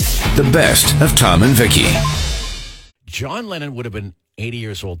The best of Tom and Vicki. John Lennon would have been 80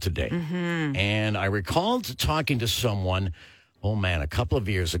 years old today. And I recalled talking to someone, a couple of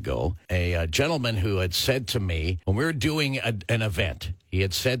years ago, a gentleman who had said to me, when we were doing an event, he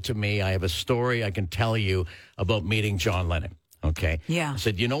had said to me, I have a story I can tell you about meeting John Lennon. Okay. Yeah. I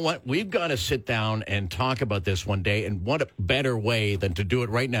said, you know what? We've got to sit down and talk about this one day. And what a better way than to do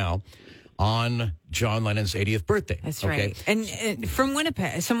it right now on John Lennon's 80th birthday. That's right. And from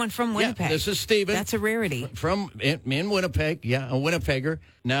Winnipeg, someone from Winnipeg. Yeah, this is Stephen. That's a rarity. In Winnipeg. Yeah, a Winnipegger.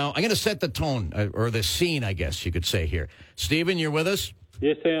 Now, I'm going to set the tone, or the scene, I guess you could say here. Stephen, you're with us?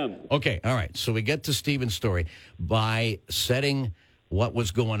 Yes, I am. Okay, all right. So we get to Stephen's story by setting what was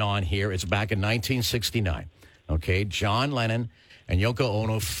going on here. It's back in 1969. Okay, John Lennon and Yoko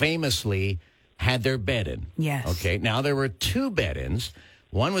Ono famously had their bed-in. Yes. Okay, now there were two bed-ins.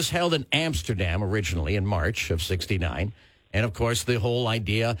 One was held in Amsterdam originally in March of 69. And, of course, the whole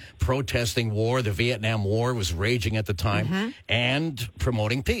idea, protesting war, the Vietnam War was raging at the time, and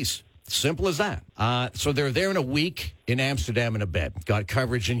promoting peace. Simple as that. So they were there in a week in Amsterdam in a bed. Got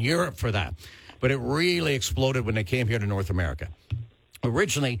coverage in Europe for that. But it really exploded when they came here to North America.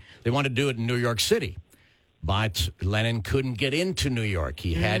 Originally, they wanted to do it in New York City. But Lennon couldn't get into New York.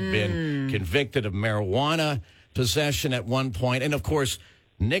 He had been convicted of marijuana possession at one point. And, of course,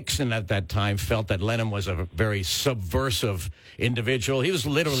 Nixon at that time felt that Lennon was a very subversive individual. He was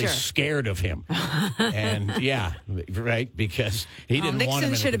literally scared of him. And, yeah, right, because he didn't want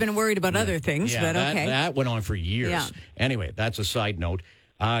him. Nixon should have been worried about other things, but okay. That went on for years. Yeah. Anyway, that's a side note.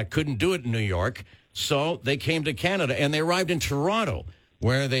 Couldn't do it in New York, so they came to Canada, and they arrived in Toronto,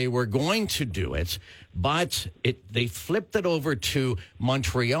 where they were going to do it, but they flipped it over to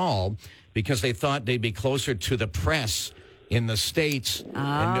Montreal because they thought they'd be closer to the press in the States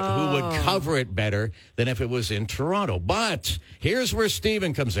and who would cover it better than if it was in Toronto. But here's where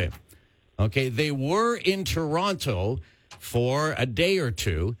Stephen comes in. Okay, they were in Toronto for a day or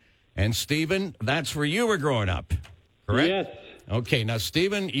two, and Stephen, that's where you were growing up, correct? Yes. Okay, now,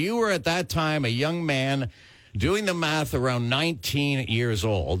 Stephen, you were at that time a young man doing the math around 19 years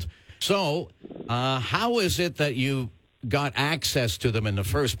old. So how is it that you got access to them in the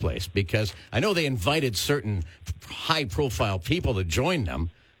first place? Because I know they invited certain high-profile people to join them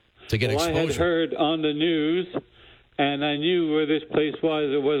to get exposure. I had heard on the news, and I knew where this place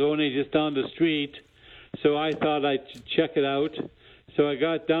was. It was only just down the street, so I thought I'd check it out. So I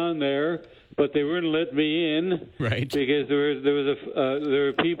got down there, but they wouldn't let me in, right? Because there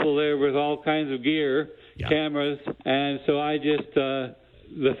were people there with all kinds of gear, cameras, and so I just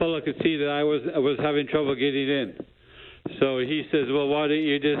the fellow could see that I was having trouble getting in. So he says, "Well, why don't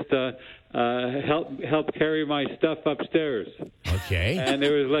you just help carry my stuff upstairs?" Okay. And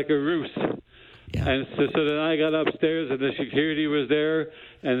there was like a ruse. Yeah. And so then I got upstairs, and the security was there,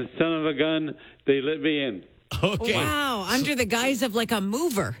 and son of a gun, they let me in. Okay. Wow, under the guise of like a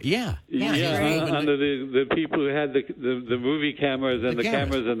mover. Yeah. Under the people who had the movie cameras and the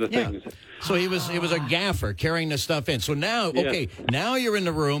cameras and the things. So he was a gaffer carrying the stuff in. So now, now you're in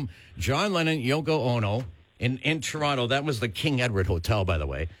the room, John Lennon, Yoko Ono, in Toronto. That was the King Edward Hotel, by the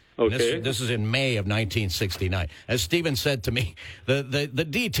way. Okay. This is in May of 1969. As Stephen said to me, the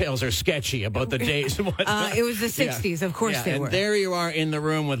details are sketchy about the days and whatnot. It was the 60s, of course they were. And there you are in the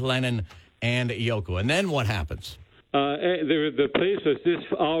room with Lennon and Yoko. And then what happens? The place was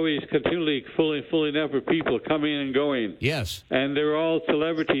just always continually filling up with people coming and going. Yes. And they were all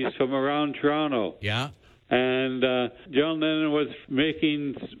celebrities from around Toronto. Yeah. And John Lennon was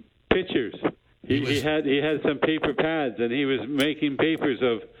making pictures. He had some paper pads, and he was making papers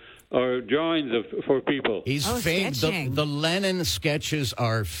or drawings for people. He's famous. The Lennon sketches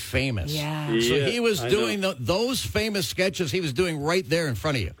are famous. Yeah. So he was doing those famous sketches. He was doing right there in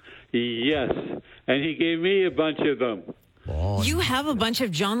front of you. Yes, and he gave me a bunch of them. Oh. You have a bunch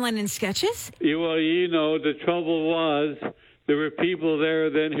of John Lennon sketches? Well, the trouble was there were people there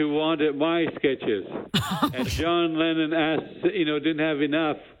then who wanted my sketches, and John Lennon asked, didn't have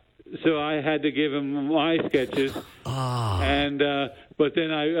enough, so I had to give him my sketches. And but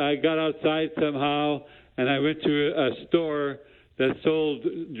then I got outside somehow, and I went to a store that sold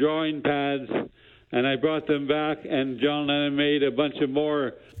drawing pads, and I brought them back, and John Lennon made a bunch of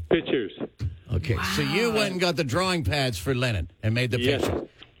more pictures. Okay, so you went and got the drawing pads for Lennon and made the pictures.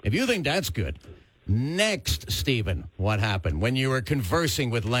 If you think that's good, next, Stephen, what happened when you were conversing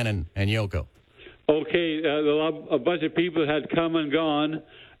with Lennon and Yoko? Okay, a bunch of people had come and gone,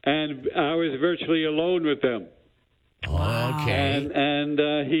 and I was virtually alone with them. Okay.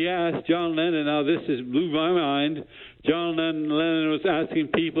 And he asked John Lennon, now blew my mind, John Lennon was asking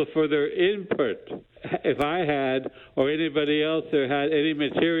people for their input. if I had or anybody else there had any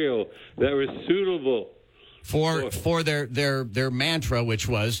material that was suitable for their mantra, which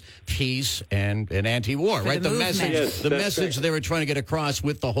was peace and anti-war, right? the message, Yes, the that's message right. they were trying to get across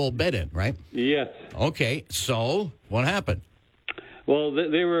with the whole bed-in, right? Yes. Okay, so what happened? Well,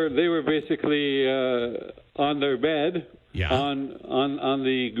 they were basically on their bed, Yeah. on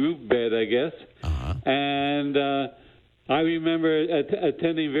the group bed, I guess. Uh-huh. And I remember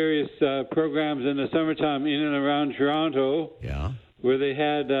attending various programs in the summertime in and around Toronto, Yeah. where they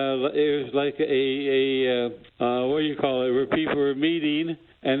had it was like a what do you call it, where people were meeting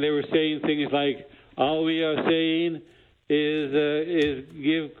and they were saying things like, "All we are saying is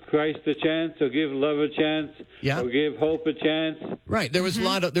give Christ a chance, or give love a chance, Yeah. or give hope a chance." Right. There was a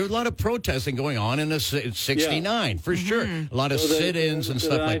lot of protesting going on in '69 for sure. A lot of So sit-ins and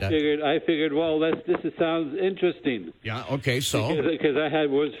stuff like that. I figured, well, this sounds interesting. Yeah. Okay. So. Because I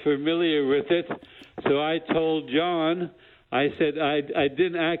was familiar with it, so I told John. I said I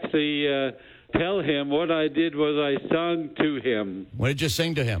didn't actually tell him. What I did was I sung to him. What did you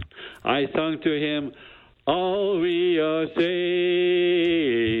sing to him? I sung to him, "All we are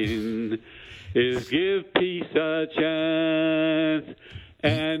saying is give peace a chance."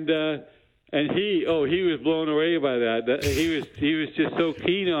 And he was blown away by that. He was just so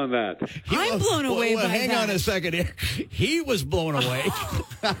keen on that. I'm blown away by hang that. on a second here. He was blown away.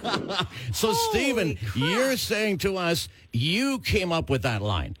 So, Stephen, you're saying to us, you came up with that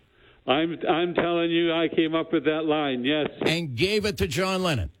line I'm telling you, I came up with that line. Yes. and gave it to John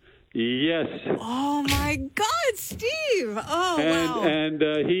Lennon. Yes. Oh, my God, Steve. Oh, wow. And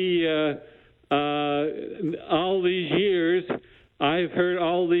he, all these years, I've heard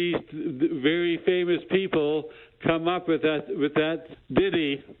all these very famous people come up with that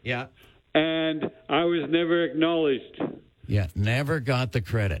ditty, Yeah. and I was never acknowledged. Yeah, never got the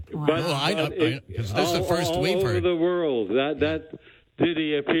credit. Wow. But, Oh, I don't, because this is the first all we've over heard. the world. That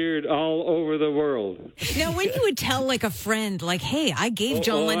ditty appeared all over the world. Now, when you would tell, like, a friend, like, hey, I gave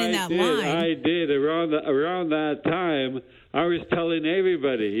John Lennon that line. I did. Around that time, I was telling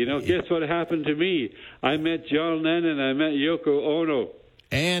everybody, guess what happened to me? I met John Lennon, I met Yoko Ono.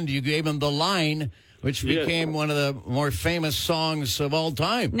 And you gave him the line, which Yes. became one of the more famous songs of all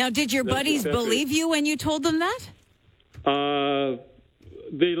time. Now, did your buddies exactly. believe you when you told them that?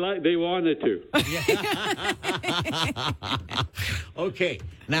 They wanted to. Okay,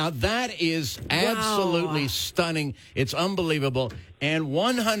 now that is absolutely stunning. It's unbelievable. And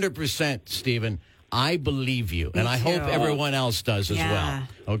 100%, Stephen, I believe you. And I hope too. everyone else does as Yeah.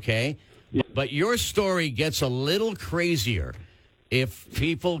 well. Okay? But your story gets a little crazier if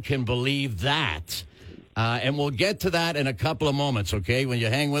people can believe that. And we'll get to that in a couple of moments, okay? When you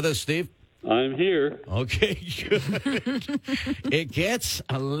hang with us, Steve? I'm here. Okay, good. It gets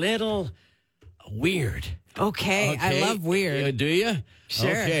a little weird. Okay, I Okay? love weird. Do you? Sure.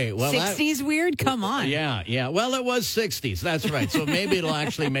 Okay, well, 60s weird? Come on. yeah. Well, it was 60s. That's right. So maybe it'll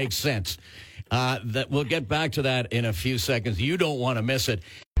actually make sense. That we'll get back to that in a few seconds. You don't want to miss it.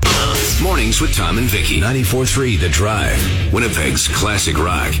 Mornings with Tom and Vicki. 94.3 The Drive. Winnipeg's classic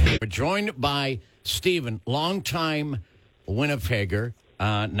rock. We're joined by Stephen, longtime Winnipegger,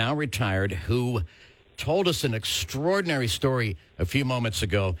 now retired, who told us an extraordinary story a few moments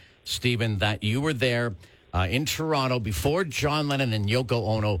ago, Stephen, that you were there in Toronto before John Lennon and Yoko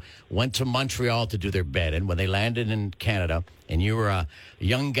Ono went to Montreal to do their bed. And when they landed in Canada, and you were a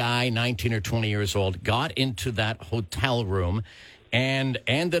young guy, 19 or 20 years old, got into that hotel room and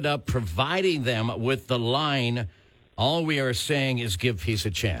ended up providing them with the line, "All we are saying is give peace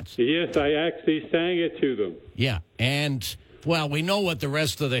a chance." Yes, I actually sang it to them. Yeah, and, well, we know what the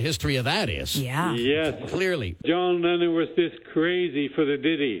rest of the history of that is. Yeah. Yes. Clearly. John Lennon was just crazy for the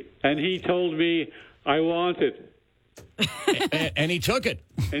ditty, and he told me I want it, And he took it.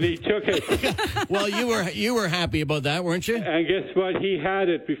 and he took it. Well, you were happy about that, weren't you? And guess what? He had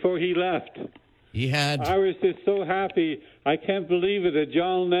it before he left. He had... I was just so happy. I can't believe it that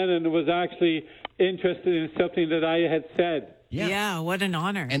John Lennon was actually interested in something that I had said. Yeah, what an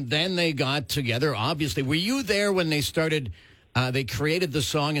honor. And then they got together, obviously. Were you there when they started... they created the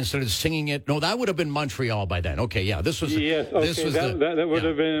song and started singing it? No, that would have been Montreal by then. Okay, yeah, this was... Yes, okay, this was that would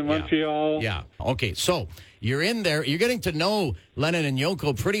have been in Montreal. Yeah, okay, so you're in there. You're getting to know Lennon and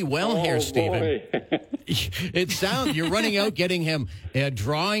Yoko pretty well Oh, here, Stephen. boy. It sounds... You're running out, getting him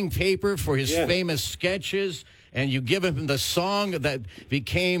drawing paper for his Yes. famous sketches, and you give him the song that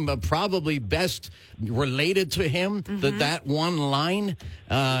became probably best related to him, that one line.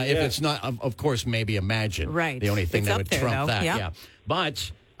 If it's not, of course, maybe Imagine. Right. The only thing It's that up would there, trump though. that. Yeah. Yeah.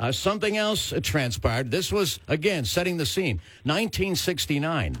 But Something else transpired. This was, again, setting the scene.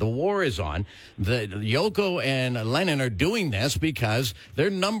 1969. The war is on. Yoko and Lennon are doing this because their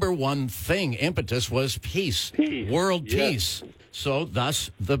number one impetus was peace. World peace. So,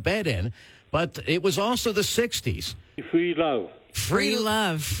 thus, the bed-in. But it was also the 60s. Free love. Free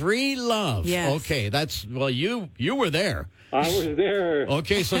love. Free love. Yes. Okay, you were there. I was there.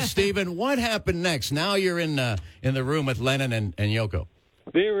 Okay, so, Stephen, what happened next? Now you're in the room with Lennon and Yoko.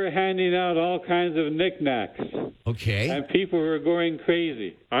 They were handing out all kinds of knickknacks. Okay. And people were going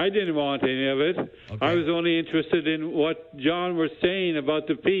crazy. I didn't want any of it. Okay. I was only interested in what John was saying about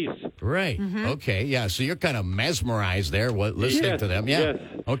the peace. Right. Okay, yeah. So you're kind of mesmerized there listening to them. Yeah. Yes.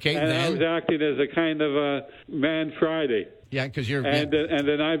 Okay, and then. I was acting as a kind of a Man Friday. Yeah, because you're... And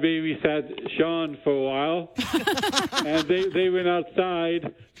then I babysat Sean for a while. And they went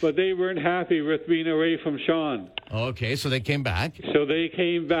outside, but they weren't happy with being away from Sean. Okay, so they came back. So they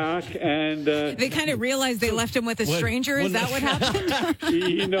came back and... they kind of realized they left him with a stranger. Is that what happened?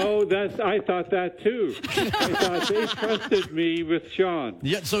 I thought that too. I thought they trusted me with Sean.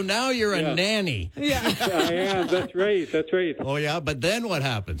 Yeah, so now you're a nanny. Yeah. I am. That's right. Oh, yeah, but then what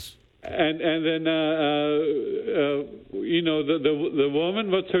happens? And then the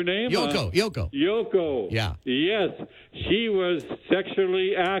woman, what's her name? Yoko. Yoko. Yeah. Yes, she was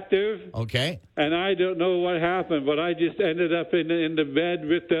sexually active. Okay. And I don't know what happened, but I just ended up in the bed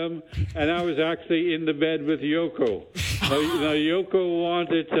with them, and I was actually in the bed with Yoko. Now Yoko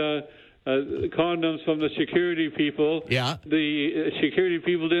wanted condoms from the security people. Yeah. The security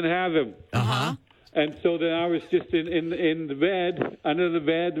people didn't have them. Uh-huh. And so then I was just in the bed, under the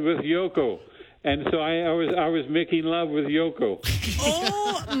bed with Yoko. And so I was making love with Yoko.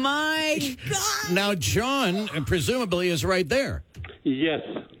 Oh, my God. Now, John, presumably, is right there. Yes.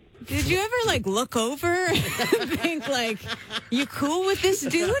 Did you ever, look over and think, you cool with this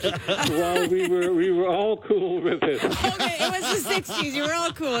dude? Well, we were all cool with it. Okay, it was the 60s. You were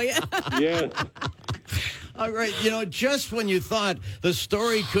all cool, yeah. Yes. All right, just when you thought the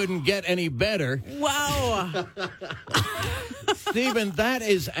story couldn't get any better. Wow. Stephen, that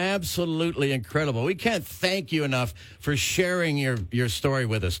is absolutely incredible. We can't thank you enough for sharing your story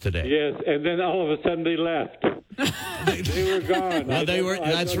with us today. Yes, and then all of a sudden they left. They were gone. Well, I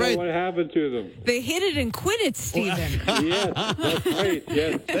don't know what happened to them. They hit it and quit it, Stephen. Yes, that's right.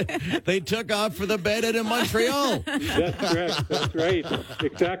 Yes. They took off for the bed in Montreal. That's correct. That's right.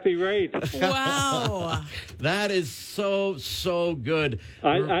 Exactly right. Wow. That is so good.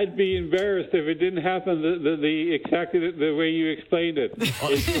 I'd be embarrassed if it didn't happen exactly the way you explained it.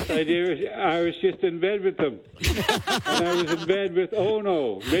 I was just in bed with them. And I was in bed with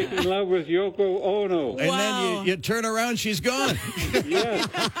Ono, making love with Yoko Ono. And then you turn around, she's gone. Yes.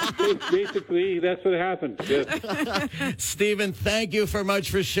 Basically, that's what happened. Yes. Stephen, thank you so much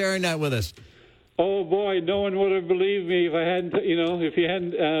for sharing that with us. Oh, boy, no one would have believed me if I hadn't, if he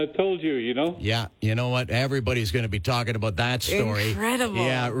hadn't told you, Yeah, you know what? Everybody's going to be talking about that story. Incredible.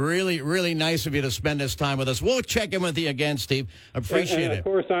 Yeah, really, really nice of you to spend this time with us. We'll check in with you again, Steve. Appreciate and it. Of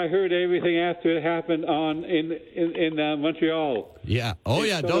course, I heard everything after it happened in Montreal. Yeah. Oh,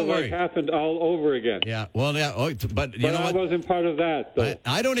 yeah, don't worry. It happened all over again. Yeah, well, yeah. Oh, but you know I what? wasn't part of that. So.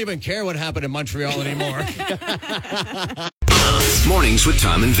 I don't even care what happened in Montreal anymore. Mornings with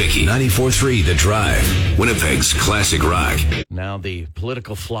Tom and Vicki. 94.3 The Drive. Winnipeg's classic rock. Now, the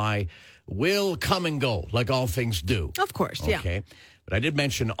political fly will come and go, like all things do. Of course, yeah. Okay. But I did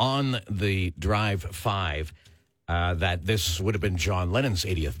mention on the Drive 5 that this would have been John Lennon's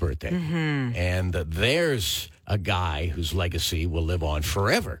 80th birthday. Mm-hmm. And there's a guy whose legacy will live on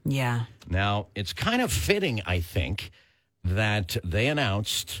forever. Yeah. Now, it's kind of fitting, I think, that they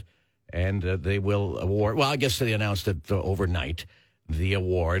announced, and they will award, well, I guess they announced it overnight, the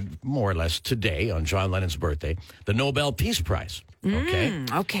award, more or less today, on John Lennon's birthday, the Nobel Peace Prize. Okay?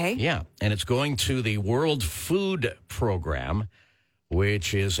 Okay. Yeah, and it's going to the World Food Program,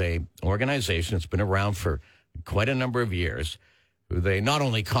 which is a organization that's been around for quite a number of years. They not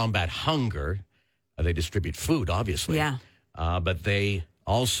only combat hunger, they distribute food, obviously. Yeah. But they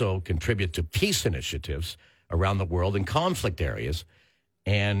also contribute to peace initiatives around the world in conflict areas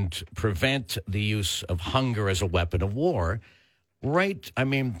and prevent the use of hunger as a weapon of war. Right, I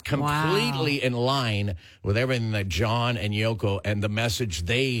mean, completely in line with everything that John and Yoko and the message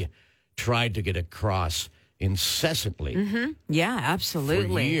they tried to get across incessantly. Mm-hmm. Yeah,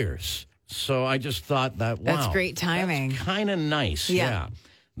 absolutely. For years. So I just thought that, wow. That's great timing. That's kind of nice, yeah.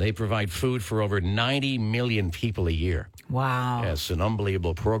 They provide food for over 90 million people a year. Wow. Yes, an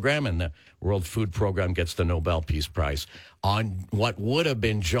unbelievable program, and the World Food Program gets the Nobel Peace Prize on what would have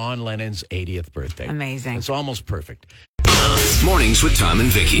been John Lennon's 80th birthday. Amazing. It's almost perfect. Mornings with Tom and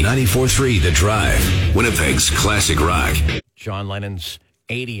Vicki. 94.3 The Drive. Winnipeg's classic rock. John Lennon's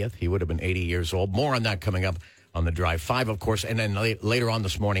 80th. He would have been 80 years old. More on that coming up on the Drive 5, of course. And then later on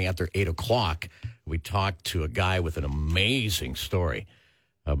this morning after 8 o'clock, we talked to a guy with an amazing story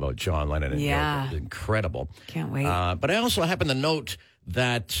about John Lennon. And Yeah. Incredible. Can't wait. But I also happen to note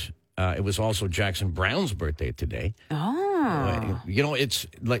that it was also Jackson Brown's birthday today. Oh. You know, it's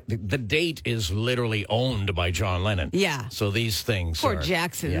like the date is literally owned by John Lennon. Yeah. So these things Poor are...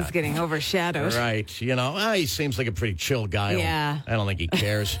 Jackson yeah. is getting overshadowed. Right. You know, he seems like a pretty chill guy. Yeah. I don't think he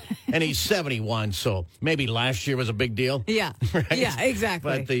cares. And he's 71, so maybe last year was a big deal. Yeah. Right? Yeah,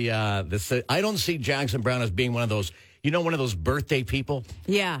 exactly. But I don't see Jackson Brown as being one of those, one of those birthday people.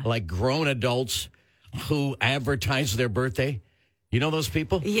 Yeah. Like grown adults who advertise their birthday. You know those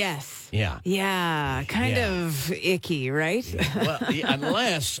people? Yes. Yeah. Yeah. Kind of icky, right? Well,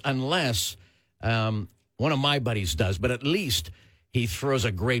 unless one of my buddies does, but at least he throws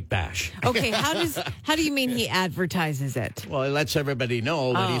a great bash. Okay, how do you mean he advertises it? Well, he lets everybody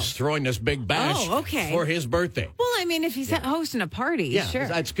know that he's throwing this big bash for his birthday. Well, I mean, if he's hosting a party, Yeah, sure.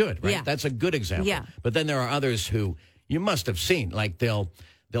 that's good, right? Yeah. That's a good example. Yeah. But then there are others who you must have seen, like they'll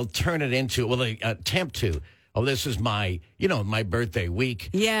turn it into, well, they attempt to. Oh, this is my birthday week.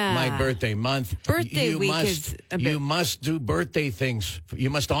 Yeah. My birthday month. Birthday week is a bit... You must do birthday things. You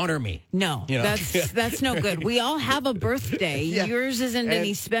must honor me. No, that's no good. We all have a birthday. Yeah. Yours isn't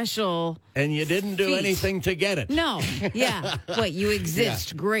any special. And you didn't do anything to get it. No. Yeah. What, you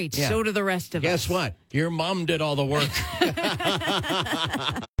exist. Yeah. Great. Yeah. So do the rest of us. Guess what? Your mom did all the work.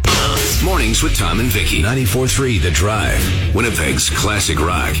 Mornings with Tom and Vicki. 94.3 The Drive. Winnipeg's classic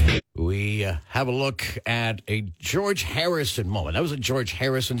rock. We have a look at a George Harrison moment. That was a George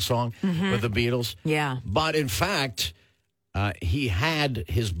Harrison song with the Beatles. Yeah. But in fact, he had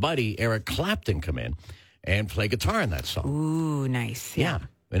his buddy Eric Clapton come in and play guitar in that song. Ooh, nice. Yeah.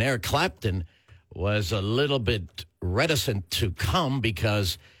 And Eric Clapton was a little bit reticent to come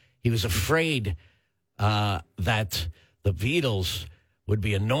because he was afraid that the Beatles would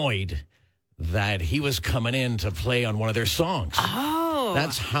be annoyed that he was coming in to play on one of their songs. Oh.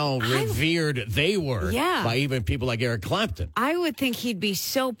 That's how revered they were by even people like Eric Clapton. I would think he'd be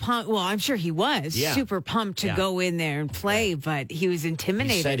so pumped. Well, I'm sure he was super pumped to go in there and play, but he was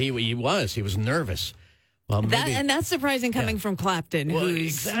intimidated. He said he was nervous. Well, maybe, that's surprising coming from Clapton,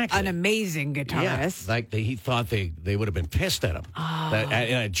 who's an amazing guitarist. Yeah, like he thought they would have been pissed at him.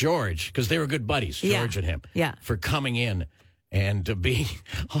 At George, because they were good buddies, George and him, for coming in and to be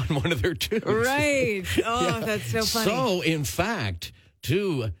on one of their tunes. Right. Oh, that's so funny. So, in fact,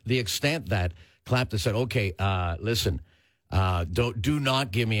 to the extent that Clapton said, okay, listen, do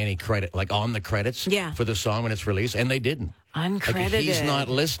not give me any credit, like on the credits for the song when it's released. And they didn't. Uncredited. Like, he's not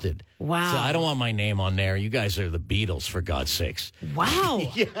listed. Wow. So I don't want my name on there. You guys are the Beatles, for God's sakes. Wow.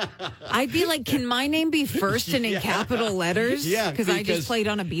 I'd be like, can my name be first and in capital letters? Yeah. Because I just played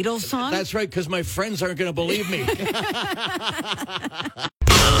on a Beatles song? That's right, because my friends aren't going to believe me.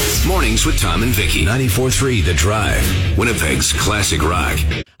 Mornings with Tom and Vicki. 94.3 The Drive. Winnipeg's classic rock.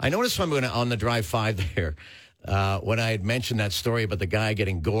 I noticed on the Drive 5 there, when I had mentioned that story about the guy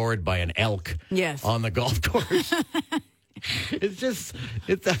getting gored by an elk on the golf course.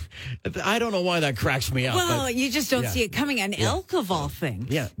 I don't know why that cracks me up. Well, but, you just don't see it coming. An elk of all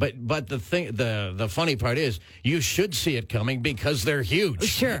things. Yeah, but the funny part is you should see it coming because they're huge.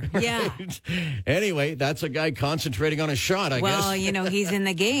 Sure, yeah. Anyway, that's a guy concentrating on a shot, I guess. Well, he's in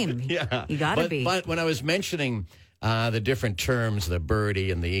the game. Yeah. You got to be. But when I was mentioning the different terms, the birdie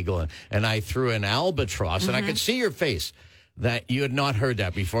and the eagle, and I threw an albatross, and I could see your face that you had not heard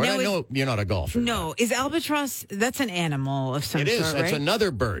that before. Now, and I know you're not a golfer. No. Is albatross, that's an animal of some sort, It is. right? It's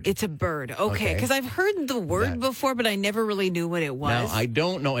another bird. It's a bird. Okay. Because I've heard the word before, but I never really knew what it was. Now, I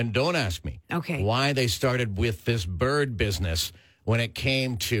don't know, and don't ask me why they started with this bird business when it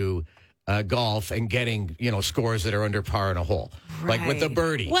came to golf and getting, scores that are under par in a hole. Right. Like with the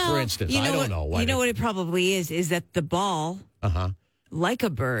birdie, for instance. I don't know why. You know what it probably is that the ball, like a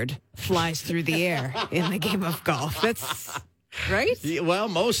bird, flies through the air in the game of golf. That's right? Well,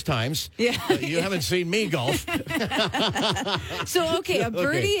 most times. Yeah. You haven't seen me golf. So, a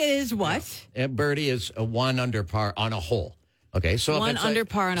birdie is what? A birdie is a 1 under par on a hole. Okay, so one under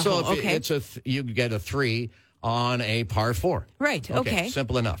par on a hole. So if you get a 3 on a par 4. Right. Okay.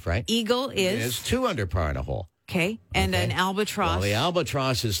 Simple enough, right? Eagle is 2 under par on a hole. Okay. And an albatross. Well, the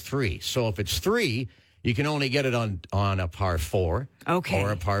albatross is 3. So if it's 3, you can only get it on a par 4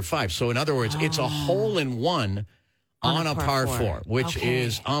 or a par 5. So in other words, it's a hole in one on a par four, which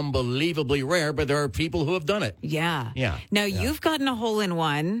is unbelievably rare, but there are people who have done it. Yeah. Yeah. Now, you've gotten a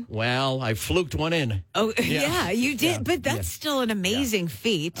hole-in-one. Well, I fluked one in. Oh, yeah, you did. Yeah. But that's still an amazing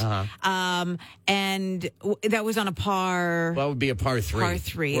feat. And that was on a par... Well, it would be a par 3. Par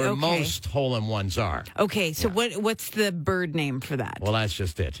 3, where most hole-in-ones are. Okay, so what's the bird name for that? Well, that's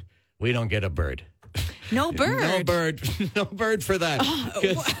just it. We don't get a bird. No bird? No bird. No bird for that.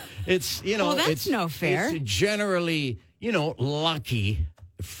 It's, well, that's no fair. It's generally, lucky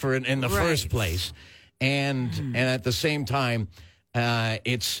in the first place. And at the same time,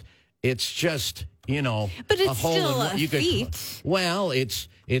 it's just, but it's a hole still a feat. Well, it's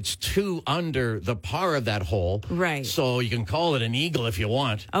 2 under the par of that hole. Right. So you can call it an eagle if you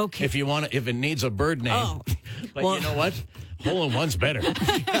want. Okay. If it needs a bird name. Oh. But you know what? Hole-in-one's better.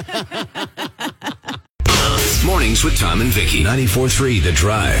 Mornings with Tom and Vicki. 94.3 The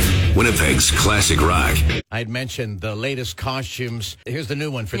Drive. Winnipeg's classic rock. I'd mentioned the latest costumes. Here's the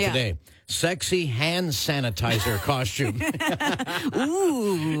new one for today. Sexy hand sanitizer costume.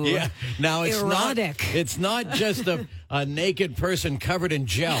 Ooh. Yeah. Now it's erotic. It's not just a naked person covered in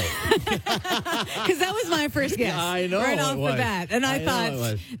gel. Because that was my first guess. Yeah, I know. Right off the bat. And I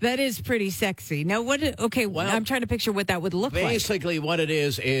thought that is pretty sexy. Now, I'm trying to picture what that would look like. Basically, what it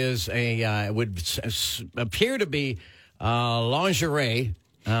is it would appear to be lingerie.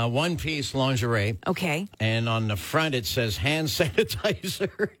 One-piece lingerie. Okay. And on the front, it says hand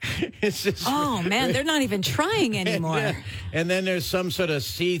sanitizer. It's just man, they're not even trying anymore. And then there's some sort of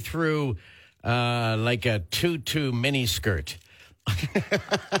see-through, like a tutu miniskirt.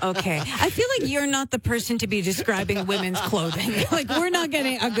 Okay. I feel like you're not the person to be describing women's clothing. Like, we're not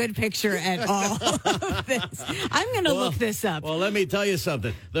getting a good picture at all of this. I'm going to look this up. Well, let me tell you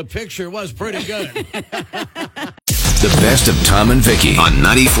something. The picture was pretty good. The best of Tom and Vicki on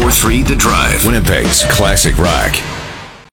 94.3 The Drive. Winnipeg's classic rock.